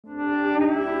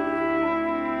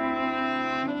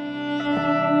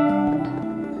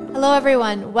Hello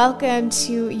everyone, welcome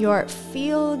to your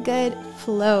Feel Good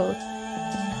Flow.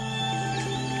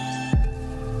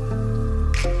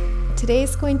 Today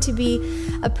is going to be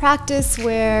a practice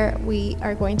where we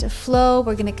are going to flow,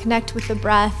 we're going to connect with the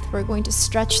breath, we're going to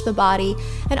stretch the body,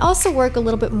 and also work a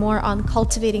little bit more on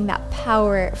cultivating that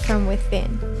power from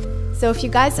within. So if you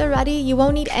guys are ready, you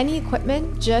won't need any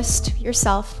equipment, just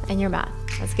yourself and your mat.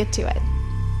 Let's get to it.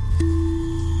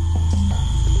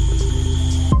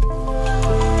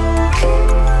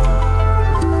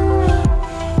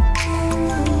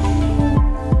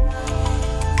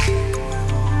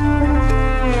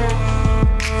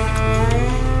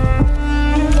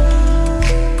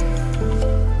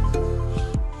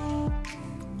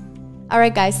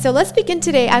 Alright guys, so let's begin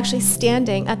today actually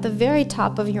standing at the very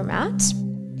top of your mat.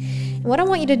 And what I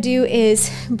want you to do is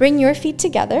bring your feet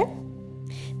together.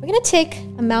 We're going to take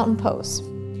a mountain pose.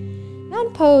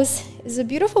 Mountain pose is a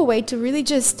beautiful way to really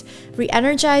just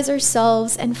re-energize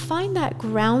ourselves and find that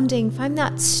grounding, find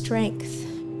that strength,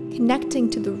 connecting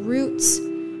to the roots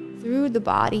through the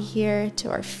body here to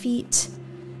our feet.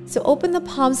 So open the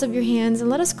palms of your hands and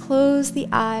let us close the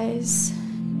eyes.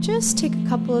 Just take a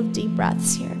couple of deep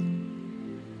breaths here.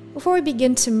 Before we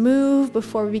begin to move,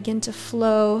 before we begin to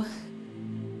flow,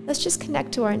 let's just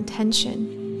connect to our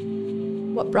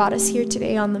intention. What brought us here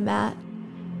today on the mat.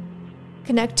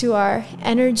 Connect to our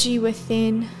energy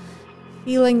within,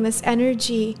 feeling this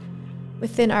energy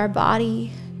within our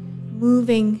body,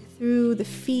 moving through the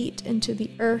feet into the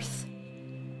earth.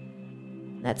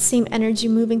 That same energy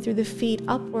moving through the feet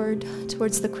upward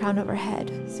towards the crown of our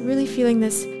head. So really feeling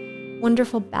this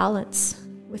wonderful balance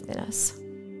within us.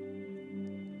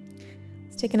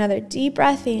 Take another deep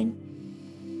breath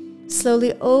in,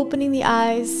 slowly opening the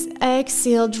eyes.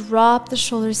 Exhale, drop the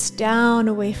shoulders down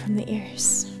away from the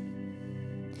ears.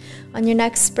 On your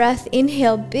next breath,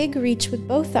 inhale, big reach with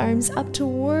both arms up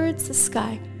towards the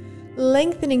sky,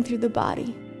 lengthening through the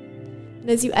body. And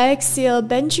as you exhale,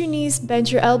 bend your knees,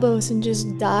 bend your elbows, and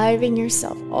just diving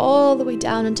yourself all the way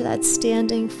down into that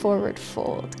standing forward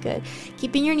fold. Good.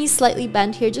 Keeping your knees slightly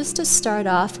bent here just to start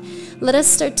off. Let us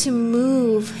start to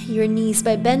move your knees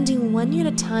by bending one knee at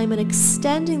a time and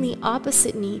extending the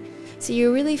opposite knee. So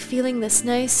you're really feeling this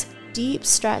nice deep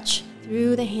stretch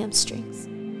through the hamstrings.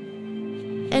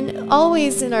 And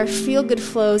always in our feel-good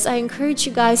flows, I encourage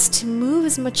you guys to move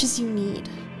as much as you need.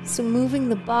 So moving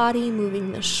the body,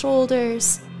 moving the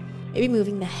shoulders, maybe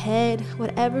moving the head,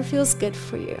 whatever feels good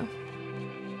for you.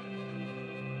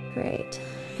 Great.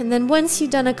 And then once you've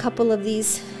done a couple of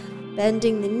these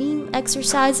bending the knee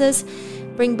exercises,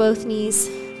 bring both knees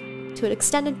to an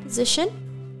extended position.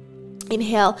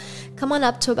 Inhale, come on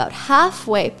up to about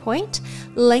halfway point,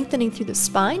 lengthening through the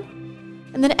spine.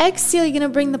 And then exhale, you're going to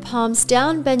bring the palms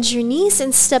down, bend your knees,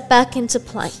 and step back into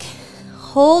plank.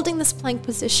 Holding this plank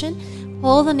position,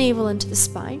 pull the navel into the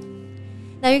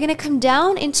spine. Now you're going to come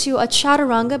down into a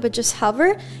chaturanga, but just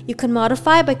hover. You can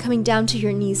modify by coming down to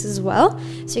your knees as well.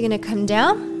 So you're going to come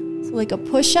down, so like a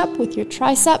push-up with your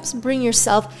triceps. Bring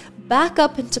yourself back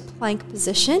up into plank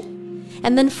position.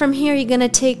 And then from here, you're going to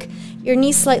take your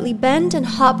knees slightly bend and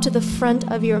hop to the front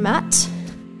of your mat.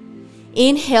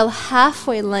 Inhale,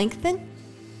 halfway lengthen.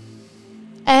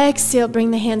 Exhale,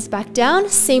 bring the hands back down.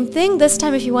 Same thing. This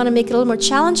time, if you want to make it a little more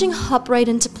challenging, hop right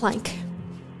into plank.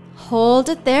 Hold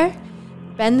it there.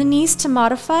 Bend the knees to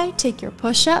modify. Take your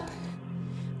push-up.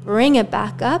 Bring it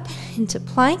back up into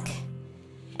plank.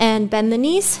 And bend the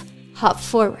knees. Hop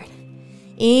forward.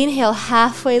 Inhale,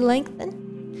 halfway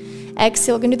lengthen.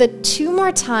 Exhale, we're going to do that 2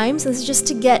 more times. This is just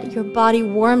to get your body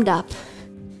warmed up.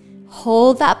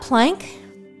 Hold that plank.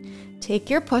 Take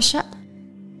your push-up.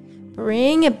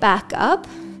 Bring it back up.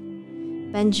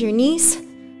 Bend your knees.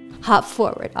 Hop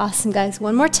forward. Awesome, guys.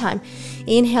 One more time.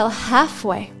 Inhale,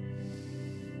 halfway.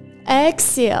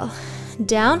 Exhale.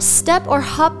 Down, step or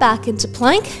hop back into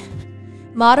plank.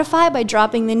 Modify by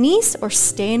dropping the knees or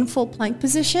stay in full plank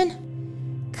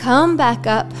position. Come back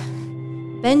up.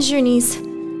 Bend your knees.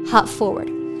 Hop forward.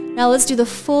 Now let's do the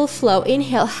full flow.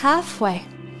 Inhale, halfway.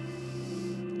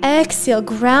 Exhale,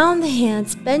 ground the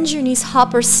hands. Bend your knees,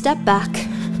 hop or step back.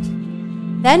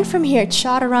 Then from here,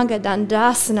 chaturanga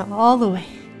dandasana all the way.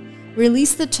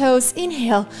 Release the toes.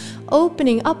 Inhale,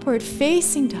 opening upward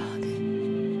facing dog.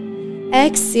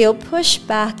 Exhale, push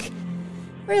back.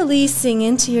 Releasing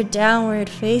into your downward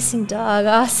facing dog.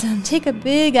 Awesome. Take a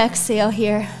big exhale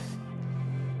here.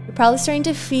 You're probably starting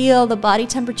to feel the body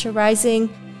temperature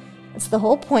rising. That's the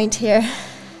whole point here.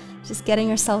 Just getting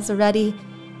ourselves ready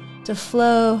to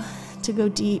flow, to go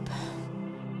deep.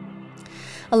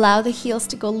 Allow the heels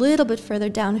to go a little bit further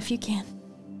down if you can.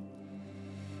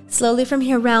 Slowly from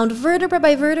here, round vertebra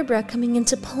by vertebra, coming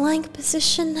into plank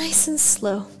position, nice and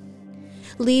slow.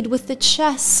 Lead with the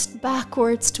chest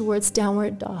backwards towards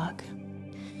downward dog.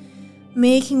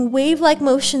 Making wave-like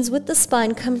motions with the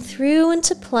spine, come through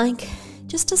into plank.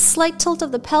 Just a slight tilt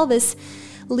of the pelvis.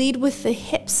 Lead with the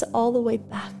hips all the way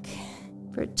back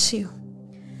for 2.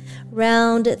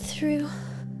 Round it through.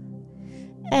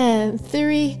 And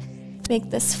 3. Make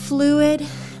this fluid.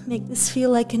 Make this feel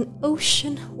like an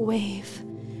ocean wave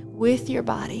with your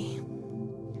body.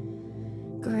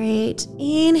 Great.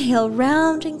 Inhale,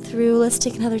 rounding through. Let's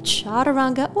take another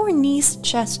chaturanga or knees,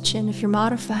 chest, chin if you're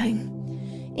modifying.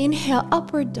 Inhale,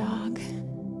 upward dog.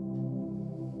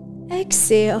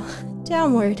 Exhale,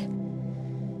 downward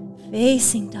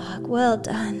facing dog. Well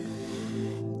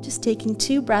done. Just taking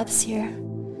 2 breaths here.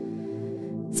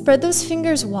 Spread those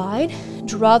fingers wide.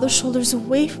 Draw the shoulders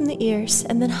away from the ears,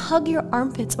 and then hug your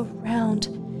armpits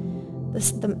around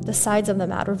the sides of the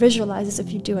mat, or visualize as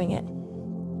if you're doing it.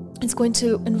 It's going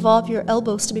to involve your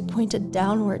elbows to be pointed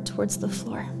downward towards the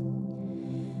floor.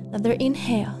 Another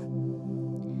inhale.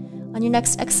 On your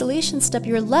next exhalation, step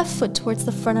your left foot towards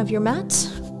the front of your mat.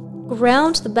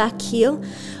 Ground the back heel.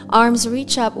 Arms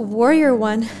reach up, warrior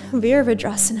 1,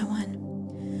 Virabhadrasana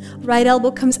 1. Right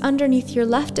elbow comes underneath your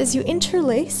left as you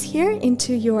interlace here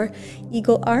into your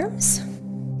eagle arms.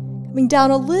 Coming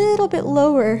down a little bit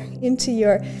lower into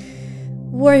your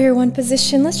warrior 1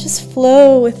 position. Let's just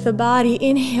flow with the body.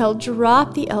 Inhale,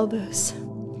 drop the elbows.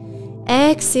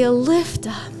 Exhale, lift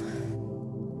up.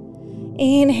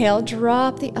 Inhale,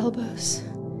 drop the elbows.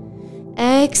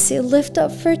 Exhale, lift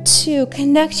up for 2.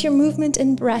 Connect your movement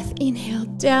and breath. Inhale,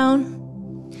 down.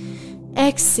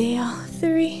 Exhale,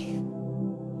 3.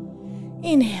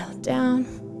 Inhale, down.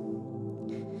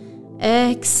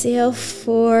 Exhale,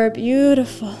 4.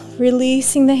 Beautiful.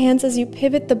 Releasing the hands as you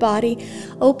pivot the body,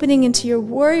 opening into your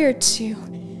warrior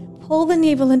 2. Pull the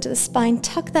navel into the spine.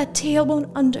 Tuck that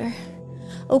tailbone under.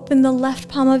 Open the left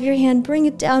palm of your hand. Bring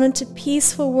it down into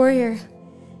peaceful warrior.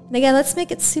 And again, let's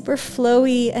make it super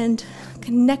flowy and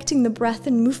connecting the breath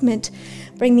and movement.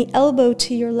 Bring the elbow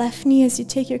to your left knee as you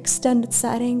take your extended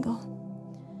side angle.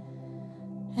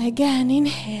 Again,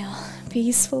 inhale,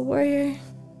 peaceful warrior.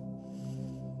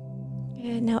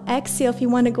 Good. Now exhale if you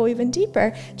want to go even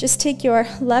deeper. Just take your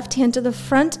left hand to the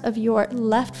front of your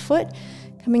left foot,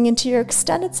 coming into your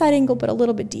extended side angle, but a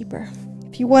little bit deeper.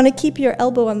 If you want to keep your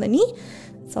elbow on the knee,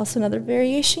 it's also another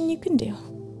variation you can do.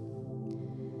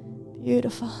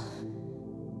 Beautiful.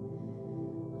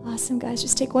 Awesome, guys.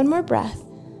 Just take one more breath.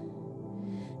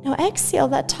 Now exhale.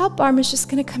 That top arm is just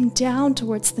going to come down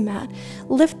towards the mat.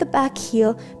 Lift the back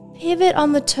heel. Pivot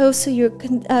on the toes so you're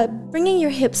bringing your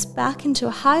hips back into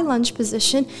a high lunge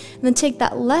position. And then take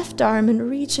that left arm and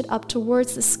reach it up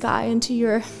towards the sky into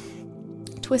your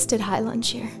twisted high lunge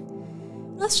here.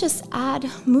 Let's just add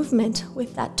movement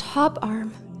with that top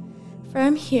arm.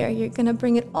 From here, you're going to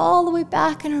bring it all the way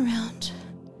back and around.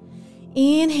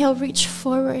 Inhale, reach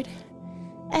forward.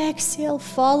 Exhale,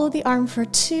 follow the arm for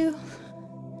 2.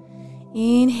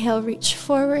 Inhale, reach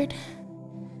forward.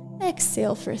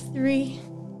 Exhale for 3.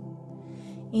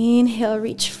 Inhale,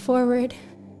 reach forward.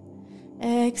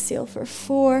 Exhale for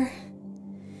 4.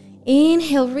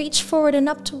 Inhale, reach forward and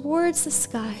up towards the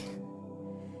sky.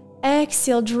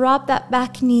 Exhale, drop that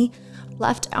back knee.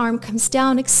 Left arm comes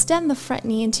down. Extend the front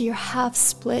knee into your half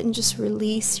split and just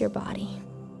release your body.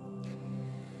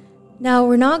 Now,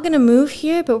 we're not going to move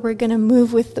here, but we're going to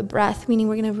move with the breath, meaning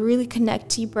we're going to really connect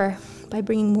deeper by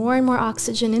bringing more and more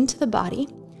oxygen into the body.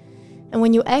 And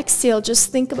when you exhale,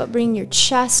 just think about bringing your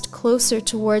chest closer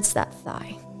towards that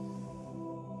thigh.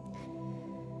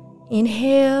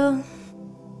 Inhale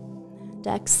and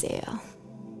exhale.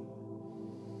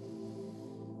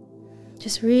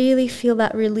 Just really feel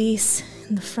that release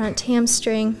in the front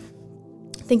hamstring.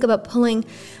 Think about pulling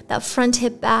that front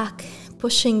hip back,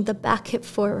 pushing the back hip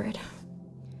forward.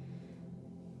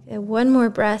 Okay, one more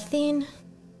breath in.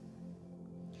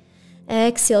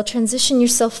 Exhale, transition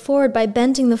yourself forward by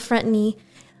bending the front knee.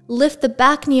 Lift the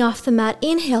back knee off the mat.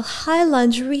 Inhale, high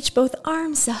lunge, reach both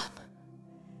arms up.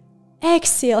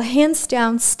 Exhale, hands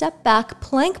down, step back,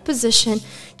 plank position,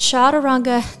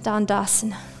 chaturanga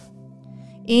dandasana.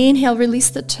 Inhale, release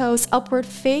the toes, upward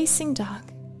facing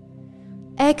dog.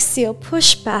 Exhale,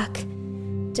 push back,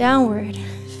 downward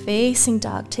facing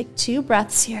dog. Take 2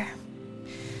 breaths here.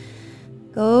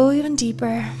 Go even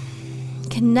deeper.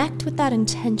 Connect with that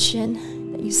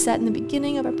intention that you set in the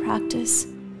beginning of a practice.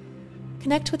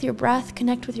 Connect with your breath,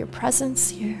 connect with your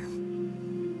presence here.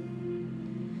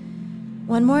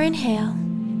 One more inhale.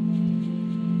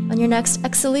 On your next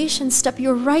exhalation, step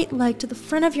your right leg to the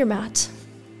front of your mat.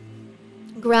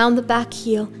 Ground the back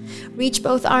heel. Reach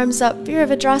both arms up.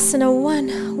 Virabhadrasana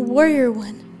 1, Warrior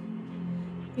 1.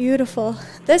 Beautiful.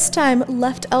 This time,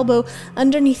 left elbow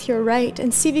underneath your right,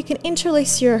 and see if you can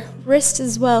interlace your wrist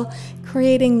as well,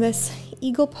 creating this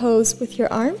eagle pose with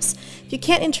your arms. If you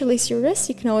can't interlace your wrists,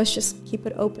 you can always just keep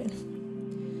it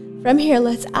open. From here,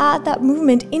 let's add that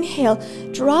movement. Inhale,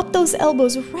 drop those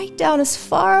elbows right down as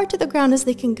far to the ground as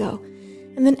they can go.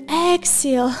 And then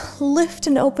exhale, lift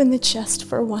and open the chest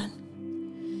for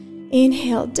 1.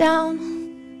 Inhale, down.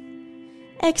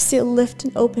 Exhale, lift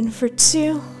and open for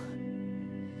 2.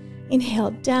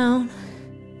 Inhale, down.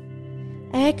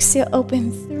 Exhale,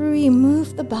 open 3.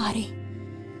 Move the body.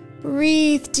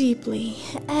 Breathe deeply.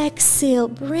 Exhale,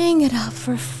 bring it up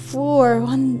for 4.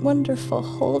 Wonderful.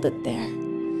 Hold it there.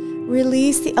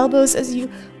 Release the elbows as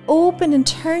you open and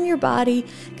turn your body,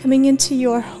 coming into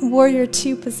your Warrior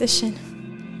 2 position.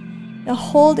 Now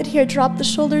hold it here. Drop the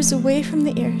shoulders away from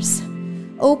the ears.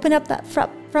 Open up that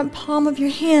front palm of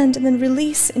your hand and then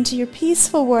release into your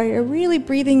peaceful warrior, really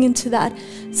breathing into that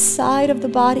side of the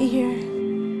body here.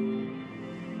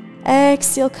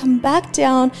 Exhale, come back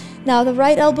down. Now the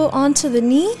right elbow onto the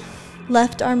knee,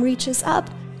 left arm reaches up,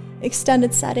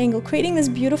 extended side angle, creating this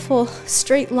beautiful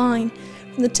straight line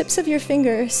from the tips of your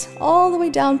fingers all the way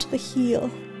down to the heel.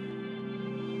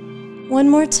 One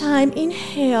more time,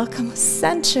 inhale, come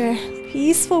center,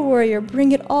 peaceful warrior,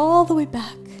 bring it all the way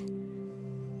back.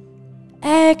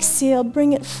 Exhale,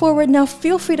 bring it forward. Now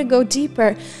feel free to go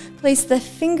deeper. Place the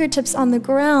fingertips on the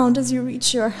ground as you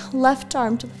reach your left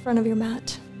arm to the front of your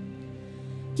mat.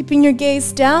 Keeping your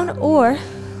gaze down or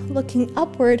looking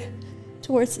upward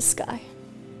towards the sky.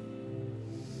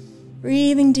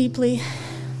 Breathing deeply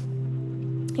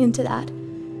into that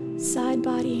side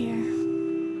body here.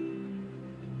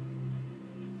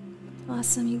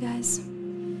 Awesome, you guys.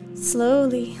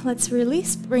 Slowly, let's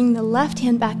release. Bring the left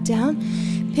hand back down.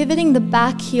 Pivoting the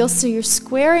back heel so you're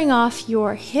squaring off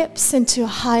your hips into a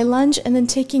high lunge and then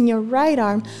taking your right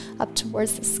arm up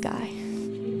towards the sky.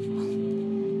 Beautiful.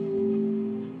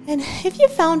 And if you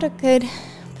found a good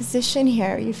position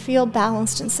here, you feel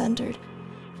balanced and centered,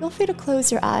 feel free to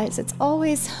close your eyes. It's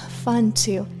always fun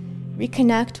to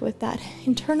reconnect with that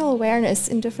internal awareness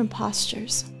in different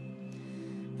postures.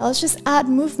 Now let's just add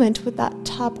movement with that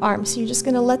top arm. So you're just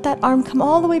going to let that arm come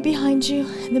all the way behind you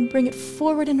and then bring it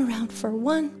forward and around for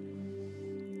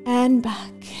 1 and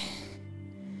back.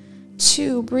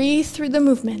 2, breathe through the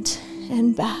movement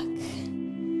and back.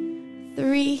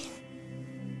 3,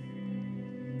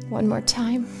 one more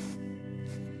time.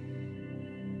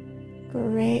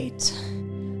 Great.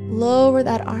 Lower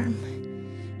that arm.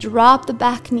 Drop the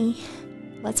back knee.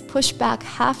 Let's push back,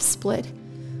 half split.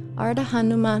 Ardha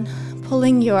Hanuman,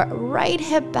 pulling your right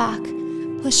hip back,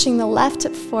 pushing the left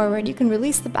hip forward. You can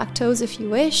release the back toes if you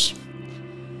wish.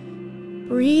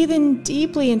 Breathe in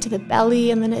deeply into the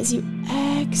belly, and then as you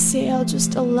exhale,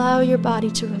 just allow your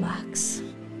body to relax.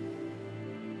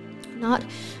 Not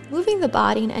moving the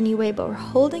body in any way, but we're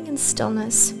holding in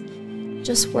stillness,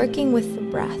 just working with the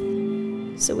breath.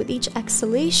 So with each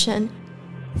exhalation,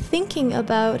 thinking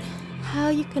about how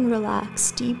you can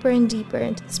relax deeper and deeper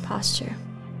into this posture.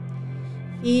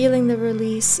 Feeling the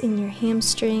release in your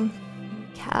hamstring,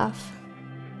 your calf.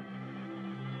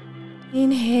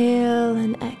 Inhale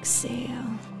and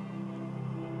exhale.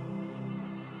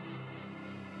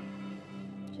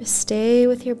 Just stay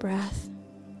with your breath.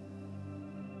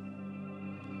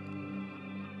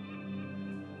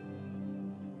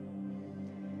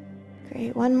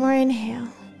 Great, one more inhale.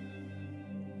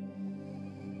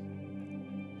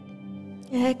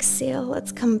 Exhale,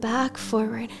 let's come back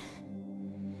forward.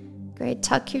 Great,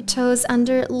 tuck your toes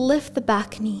under, lift the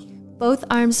back knee. Both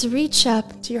arms reach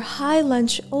up to your high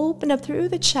lunge, open up through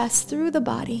the chest, through the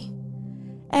body.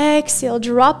 Exhale,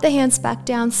 drop the hands back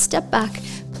down, step back,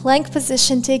 plank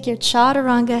position, take your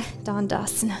Chaturanga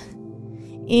Dandasana.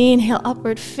 Inhale,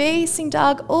 upward facing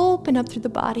dog, open up through the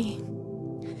body.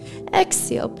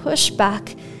 Exhale, push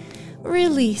back,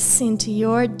 release into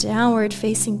your downward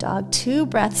facing dog. 2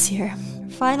 breaths here.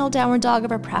 Final downward dog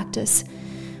of our practice.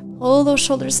 Pull those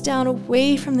shoulders down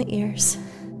away from the ears.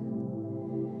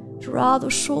 Draw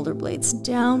those shoulder blades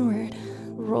downward.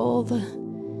 Roll the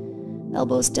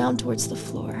elbows down towards the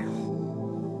floor.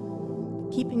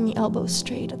 Keeping the elbows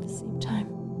straight at the same time.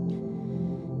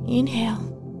 Inhale.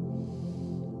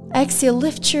 Exhale,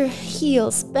 lift your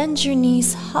heels, bend your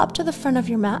knees, hop to the front of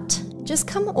your mat. Just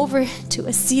come over to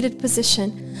a seated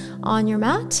position on your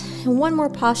mat. And one more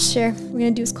posture we're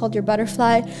going to do is called your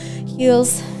butterfly.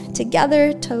 Heels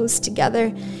together, toes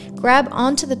together. Grab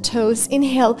onto the toes.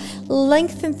 Inhale,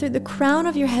 lengthen through the crown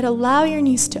of your head. Allow your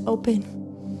knees to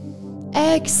open.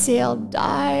 Exhale,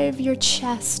 dive your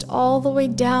chest all the way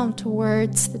down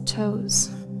towards the toes.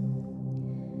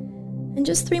 And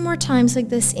just 3 more times like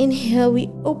this. Inhale, we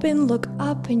open, look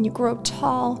up, and you grow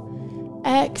tall.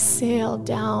 Exhale,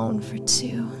 down for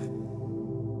 2.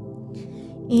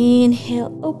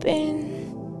 Inhale, open.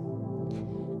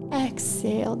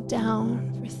 Exhale,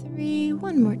 down for 3.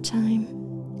 One more time.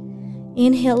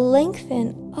 Inhale,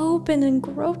 lengthen, open, and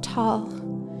grow tall.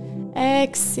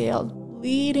 Exhale,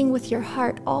 leading with your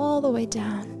heart all the way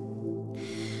down.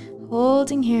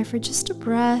 Holding here for just a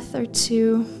breath or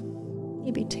 2,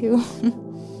 maybe 2.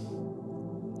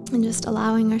 And just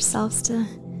allowing ourselves to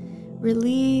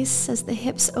release as the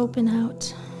hips open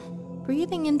out.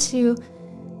 Breathing into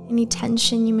any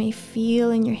tension you may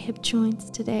feel in your hip joints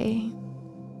today.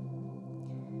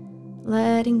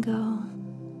 Letting go.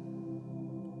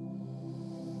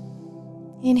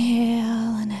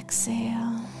 Inhale and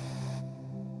exhale.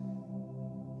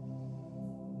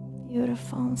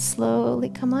 Beautiful. Slowly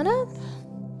come on up.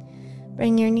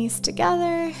 Bring your knees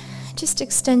together. Just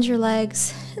extend your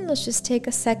legs. And let's just take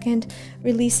a second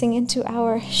releasing into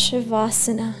our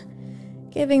Shavasana.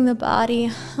 Giving the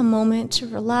body a moment to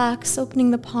relax.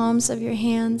 Opening the palms of your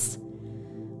hands.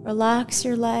 Relax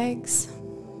your legs.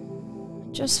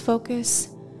 Just focus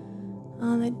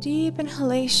on the deep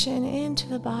inhalation into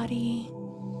the body.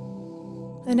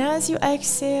 And as you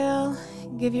exhale,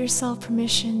 give yourself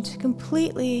permission to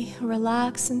completely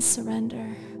relax and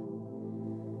surrender.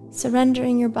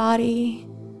 Surrendering your body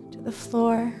to the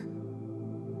floor,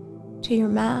 to your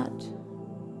mat,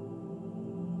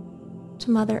 to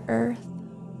Mother Earth.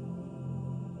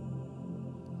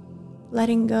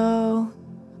 Letting go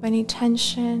of any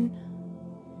tension.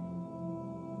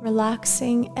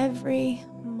 Relaxing every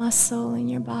muscle in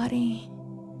your body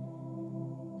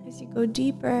as you go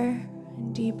deeper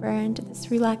and deeper into this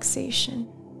relaxation.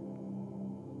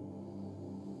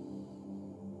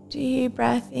 Deep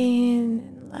breath in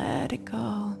and let it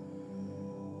go.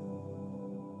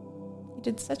 You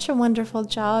did such a wonderful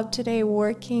job today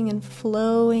working and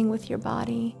flowing with your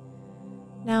body.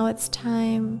 Now it's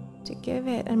time to give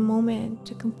it a moment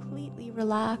to completely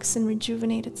relax and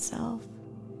rejuvenate itself.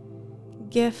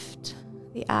 Gift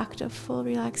the act of full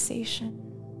relaxation.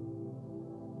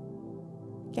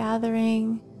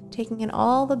 Gathering, taking in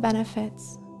all the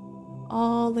benefits,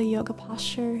 all the yoga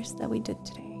postures that we did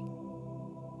today.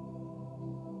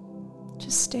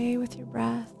 Just stay with your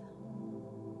breath.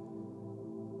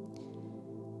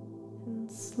 And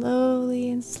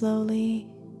slowly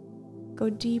go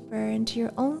deeper into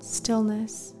your own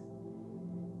stillness,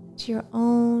 to your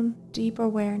own deep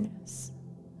awareness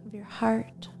of your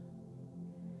heart,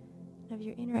 of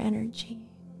your inner energy.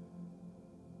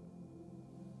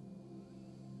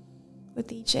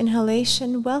 With each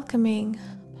inhalation, welcoming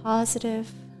positive,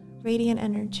 radiant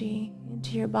energy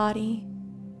into your body,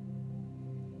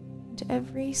 into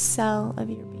every cell of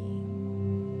your being.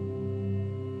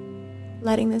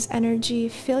 Letting this energy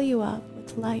fill you up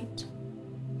with light,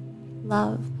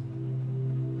 love,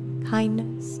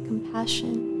 kindness,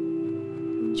 compassion,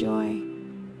 and joy.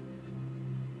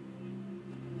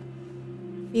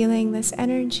 Feeling this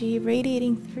energy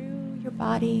radiating through your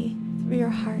body, through your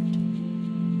heart,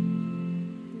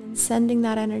 and then sending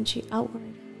that energy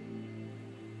outward,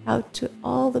 out to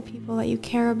all the people that you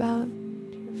care about,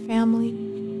 to your family,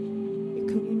 your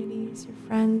communities, your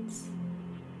friends,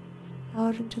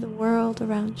 out into the world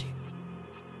around you.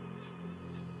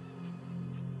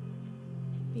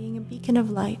 Being a beacon of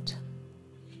light.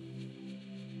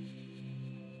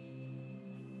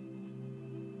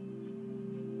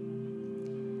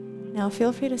 Now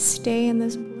feel free to stay in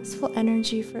this blissful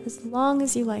energy for as long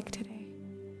as you like today.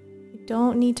 You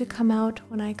don't need to come out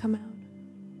when I come out.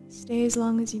 Stay as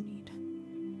long as you need.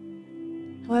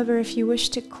 However, if you wish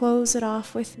to close it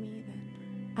off with me,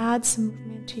 then add some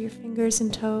movement to your fingers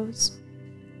and toes.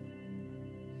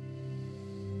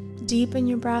 Deepen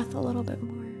your breath a little bit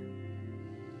more.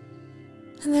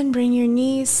 And then bring your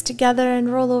knees together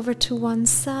and roll over to one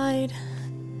side.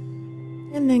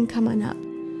 And then come on up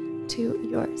to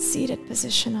your seated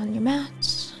position on your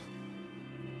mat.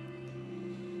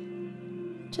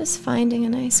 Just finding a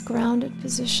nice grounded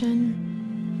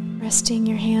position, resting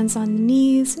your hands on the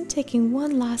knees and taking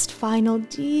one last final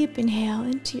deep inhale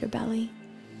into your belly.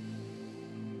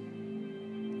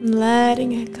 And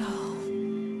letting it go.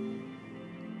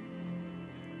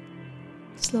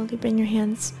 Slowly bring your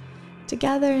hands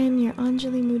together in your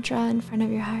Anjali Mudra in front of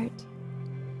your heart.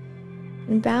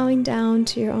 And bowing down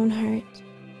to your own heart.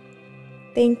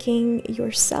 Thanking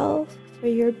yourself for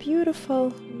your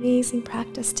beautiful, amazing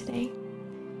practice today.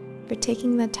 For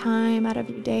taking the time out of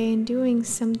your day and doing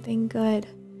something good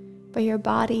for your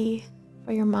body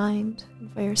for your mind,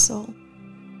 and for your soul.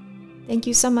 Thank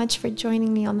you so much for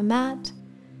joining me on the mat.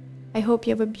 I hope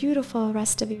you have a beautiful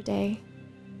rest of your day,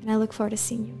 and I look forward to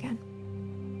seeing you again.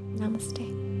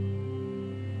 Namaste.